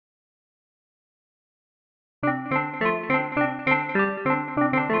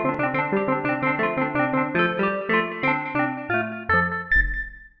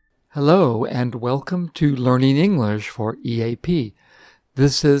Hello and welcome to Learning English for EAP.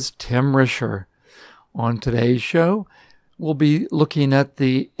 This is Tim Risher. On today's show, we'll be looking at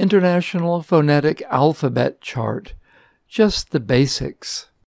the International Phonetic Alphabet Chart, just the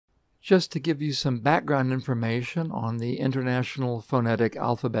basics. Just to give you some background information on the International Phonetic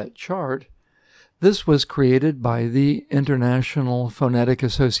Alphabet Chart, this was created by the International Phonetic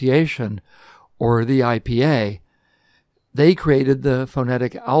Association, or the IPA. They created the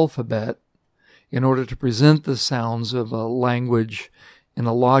phonetic alphabet in order to present the sounds of a language in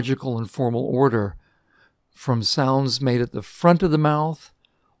a logical and formal order, from sounds made at the front of the mouth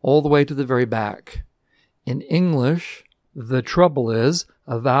all the way to the very back. In English, the trouble is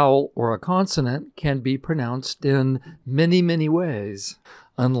a vowel or a consonant can be pronounced in many, many ways,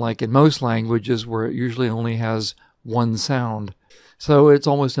 unlike in most languages where it usually only has one sound. So it's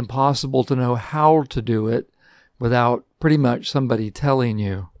almost impossible to know how to do it without pretty much somebody telling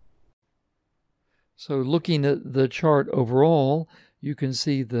you. So looking at the chart overall, you can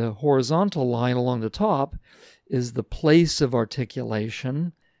see the horizontal line along the top is the place of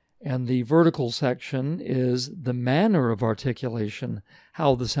articulation, and the vertical section is the manner of articulation,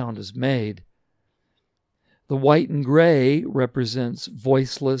 how the sound is made. The white and gray represents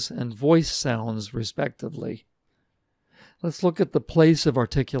voiceless and voiced sounds, respectively. Let's look at the place of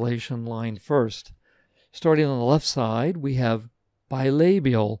articulation line first. Starting on the left side, we have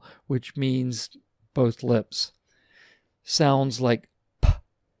bilabial, which means both lips. Sounds like p,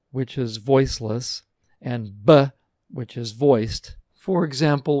 which is voiceless, and b, which is voiced. For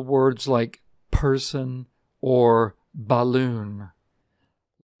example, words like person or balloon.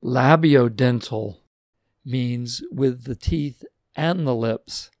 Labiodental means with the teeth and the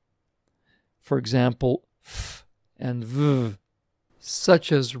lips. For example, f and v,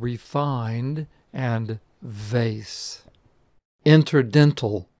 such as refined and vase.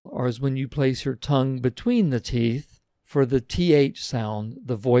 Interdental is when you place your tongue between the teeth for the th sound,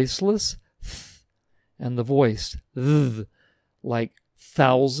 the voiceless th and the voiced th, like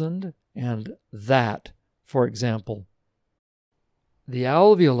thousand and that, for example. The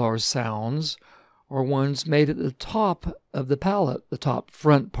alveolar sounds are ones made at the top of the palate, the top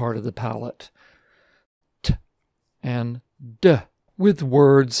front part of the palate, t and d, with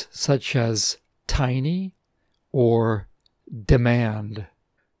words such as tiny or demand.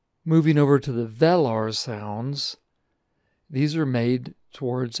 Moving over to the velar sounds, these are made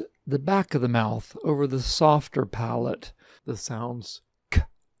towards the back of the mouth, over the softer palate, the sounds k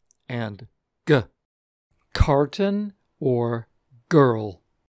and g. Carton or girl.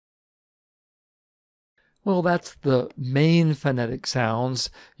 Well, that's the main phonetic sounds.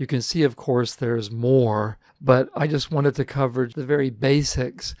 You can see, of course, there's more, but I just wanted to cover the very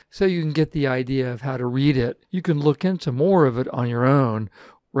basics so you can get the idea of how to read it. You can look into more of it on your own.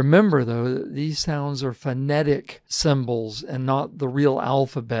 Remember, though, that these sounds are phonetic symbols and not the real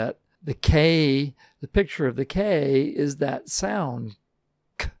alphabet. The K, the picture of the K, is that sound,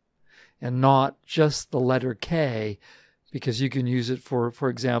 k, and not just the letter K, because you can use it for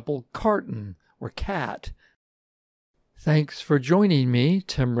example, carton or cat. Thanks for joining me,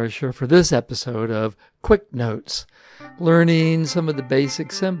 Tim Risher, for this episode of Quick Notes, learning some of the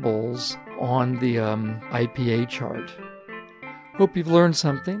basic symbols on the IPA chart. Hope you've learned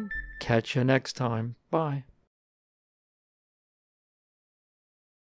something. Catch you next time. Bye.